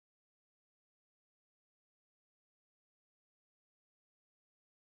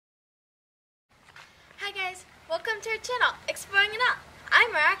welcome to our channel, Exploring It All.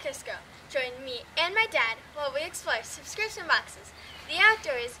 I'm Miraculous Girl. Join me and my dad while we explore subscription boxes, the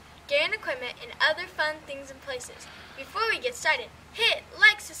outdoors, gear and equipment, and other fun things and places. Before we get started, hit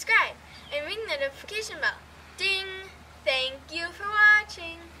like, subscribe, and ring the notification bell. Ding! Thank you for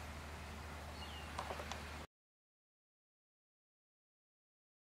watching.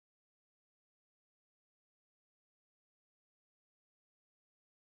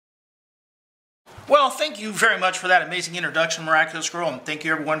 Well, thank you very much for that amazing introduction, Miraculous Girl, and thank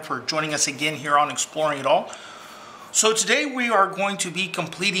you everyone for joining us again here on Exploring It All. So today we are going to be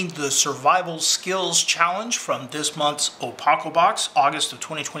completing the Survival Skills Challenge from this month's Apocabox, August of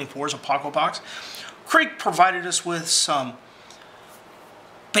 2024's Apocabox. Creek provided us with some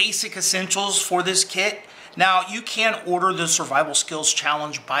basic essentials for this kit. Now, you can order the Survival Skills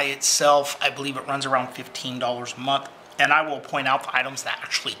Challenge by itself. I believe it runs around $15 a month, and I will point out the items that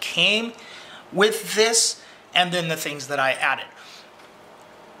actually came with this, and then the things that I added.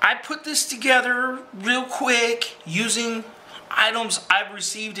 I put this together real quick using items I've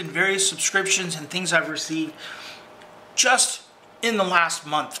received in various subscriptions and things I've received just in the last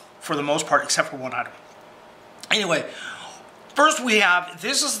month for the most part, except for one item. Anyway, first we have,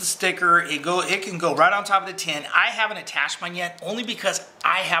 this is the sticker. It can go right on top of the tin. I haven't attached mine yet, only because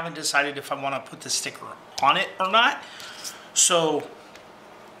I haven't decided if I want to put the sticker on it or not. So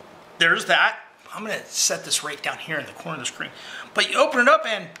there's that. I'm going to set this right down here in the corner of the screen. But you open it up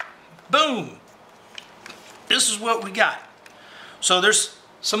and boom, this is what we got. So there's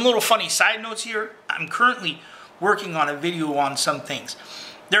some little funny side notes here. I'm currently working on a video on some things.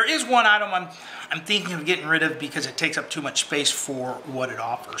 There is one item I'm thinking of getting rid of because it takes up too much space for what it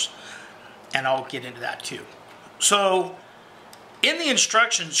offers. And I'll get into that too. So in the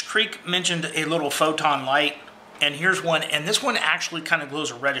instructions, Creek mentioned a little photon light. And here's one, and this one actually kind of glows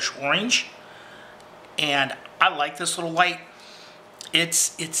a reddish orange. And I like this little light.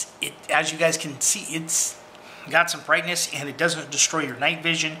 It as you guys can see, it's got some brightness and it doesn't destroy your night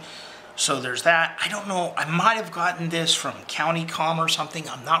vision. So there's that. I don't know, I might have gotten this from County Com or something.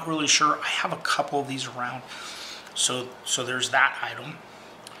 I'm not really sure. I have a couple of these around. So there's that item.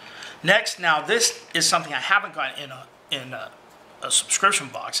 Next, now this is something I haven't gotten in a subscription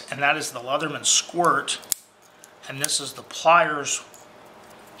box, and that is the Leatherman Squirt. And this is the pliers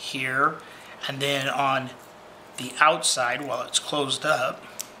here. And then on the outside, while it's closed up,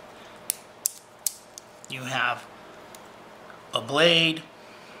 you have a blade,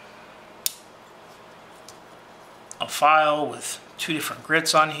 a file with 2 different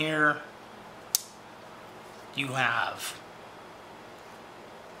grits on here. You have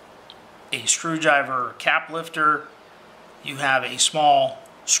a screwdriver cap lifter. You have a small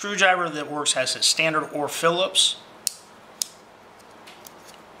screwdriver that works as a standard or Phillips,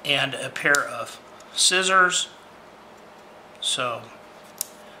 and a pair of scissors. So,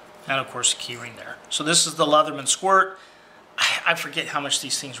 and of course the key ring there. So this is the Leatherman Squirt. I forget how much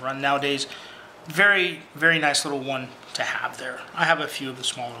these things run nowadays. Very, very nice little one to have there. I have a few of the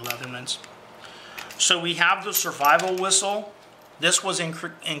smaller Leathermans. So we have the survival whistle. This was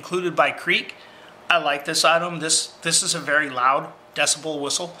included by Creek. I like this item. This is a very loud decibel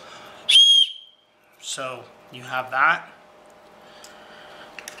whistle. So you have that.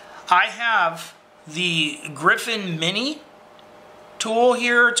 I have the Griffin Mini tool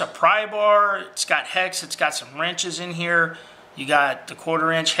here. It's a pry bar. It's got hex. It's got some wrenches in here. You got the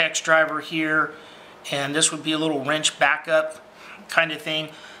 1/4 inch hex driver here. And this would be a little wrench backup kind of thing.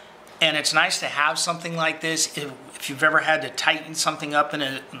 And it's nice to have something like this if you've ever had to tighten something up in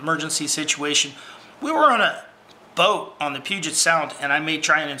an emergency situation. We were on a boat on the Puget Sound, and I may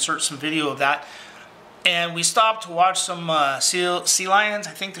try and insert some video of that. And we stopped to watch some sea lions.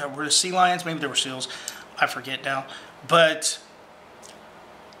 I think there were sea lions. Maybe there were seals. I forget now. But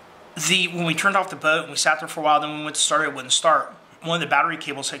when we turned off the boat and we sat there for a while, then we went to start, it wouldn't start. One of the battery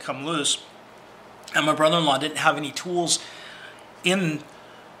cables had come loose. And my brother-in-law didn't have any tools in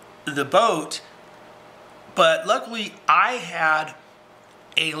the boat. But luckily, I had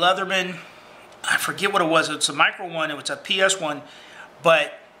a Leatherman. I forget what it was. It's a micro one. It was a PS one.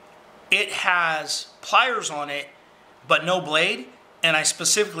 But it has pliers on it, but no blade, and I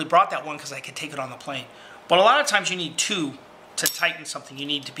specifically brought that one because I could take it on the plane. But a lot of times you need 2 to tighten something. You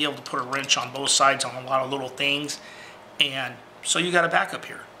need to be able to put a wrench on both sides on a lot of little things, and so you got a backup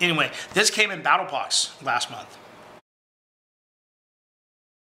here. Anyway, this came in Battle Box last month.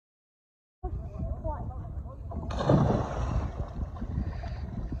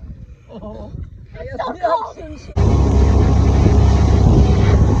 Oh, it's so cool.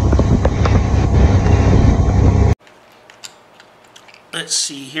 Let's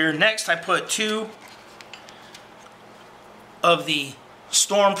see here. Next, I put 2 of the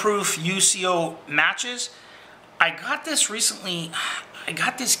Stormproof UCO matches. I got this recently. I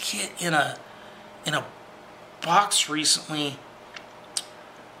got this kit in a box recently.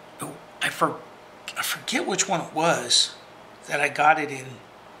 I forget which one it was that I got it in.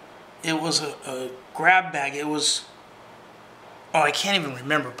 It was a grab bag. It was, oh, I can't even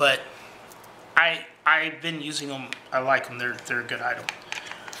remember, but I've been using them. I like them. They're a good item.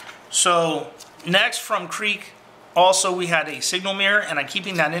 So next from Creek, also we had a signal mirror, and I'm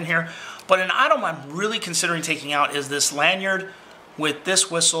keeping that in here. But an item I'm really considering taking out is this lanyard with this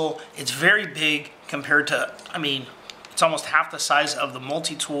whistle. It's very big compared to, I mean, it's almost half the size of the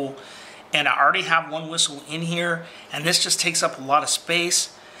multi-tool. And I already have one whistle in here, and this just takes up a lot of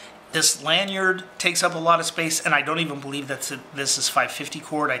space. This lanyard takes up a lot of space, and I don't even believe that this is 550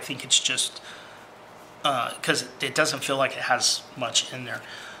 cord. I think it's just because it doesn't feel like it has much in there.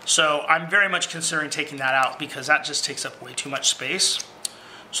 So I'm very much considering taking that out because that just takes up way too much space.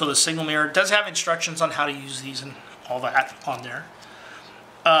 So the signal mirror does have instructions on how to use these and all that on there.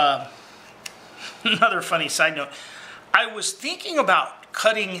 Another funny side note, I was thinking about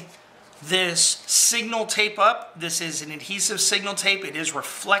cutting this signal tape up. This is an adhesive signal tape. It is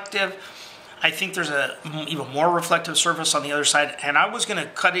reflective. I think there's a even more reflective surface on the other side, and I was going to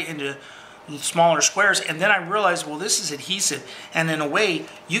cut it into smaller squares, and then I realized, well, this is adhesive, and in a way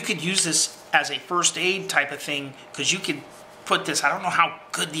you could use this as a first aid type of thing, because you could put this, I don't know how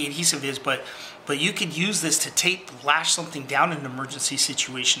good the adhesive is, but you could use this to lash something down in an emergency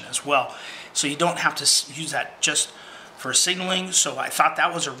situation as well, so you don't have to use that just for signaling. So I thought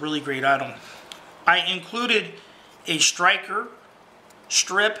that was a really great item. I included a striker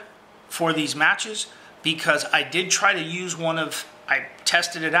strip for these matches because I did try to use I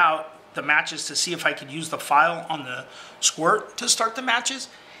tested it out, the matches, to see if I could use the file on the squirt to start the matches,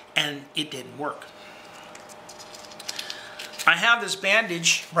 and it didn't work. I have this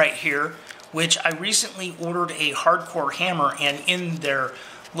bandage right here, which I recently ordered a hardcore hammer, and in their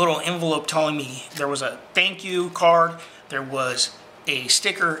little envelope telling me there was a thank you card, there was a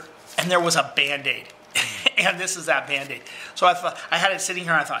sticker, and there was a Band-Aid. And this is that Band-Aid. So I thought, I had it sitting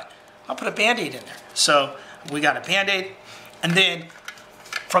here, I thought, I'll put a Band-Aid in there. So we got a Band-Aid. And then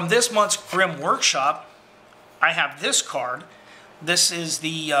from this month's Grim Workshop, I have this card. This is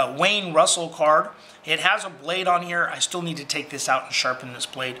the Wayne Russell card. It has a blade on here. I still need to take this out and sharpen this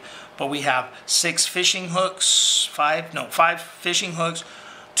blade. But we have 5 fishing hooks,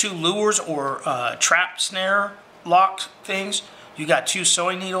 2 lures or trap snare lock things. You got 2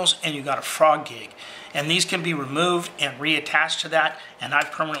 sewing needles, and you got a frog gig. And these can be removed and reattached to that. And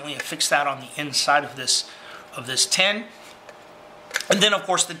I've permanently affixed that on the inside of this tin. And then, of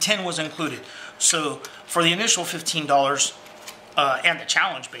course, the tin was included. So for the initial $15 and the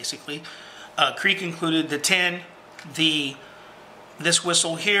challenge, basically, Creek included the tin, this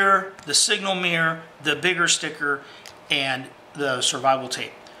whistle here, the signal mirror, the bigger sticker, and the survival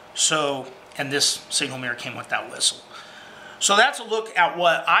tape. So, and this signal mirror came with that whistle. So that's a look at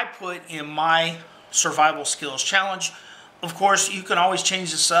what I put in my survival skills challenge. Of course, you can always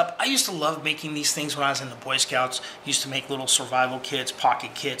change this up. I used to love making these things when I was in the Boy Scouts. Used to make little survival kits,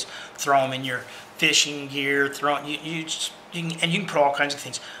 pocket kits, throw them in your fishing gear, and you can put all kinds of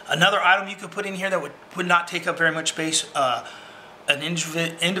things. Another item you could put in here that would not take up very much space, an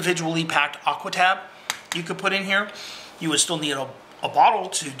individually packed Aquatab you could put in here. You would still need a bottle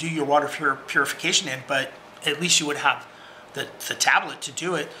to do your water purification in, but at least you would have the tablet to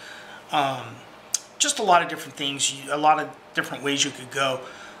do it. Just a lot of different things, a lot of different ways you could go.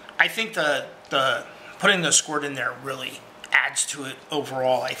 I think the putting the squirt in there really adds to it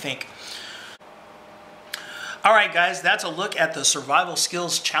overall, I think. Alright guys, that's a look at the Survival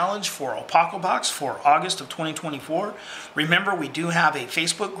Skills Challenge for Apocabox for August of 2024. Remember, we do have a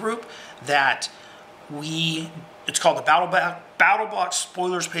Facebook group that it's called the BattleBox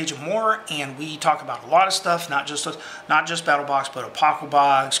Spoilers Page and More, and we talk about a lot of stuff, not just BattleBox, but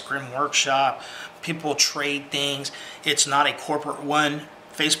Apocabox, Grim Workshop. People trade things. It's not a corporate one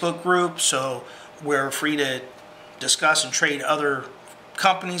Facebook group, so we're free to discuss and trade other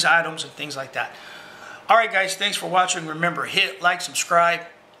companies' items and things like that. Alright guys, thanks for watching. Remember, hit like, subscribe,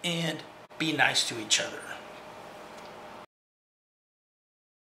 and be nice to each other.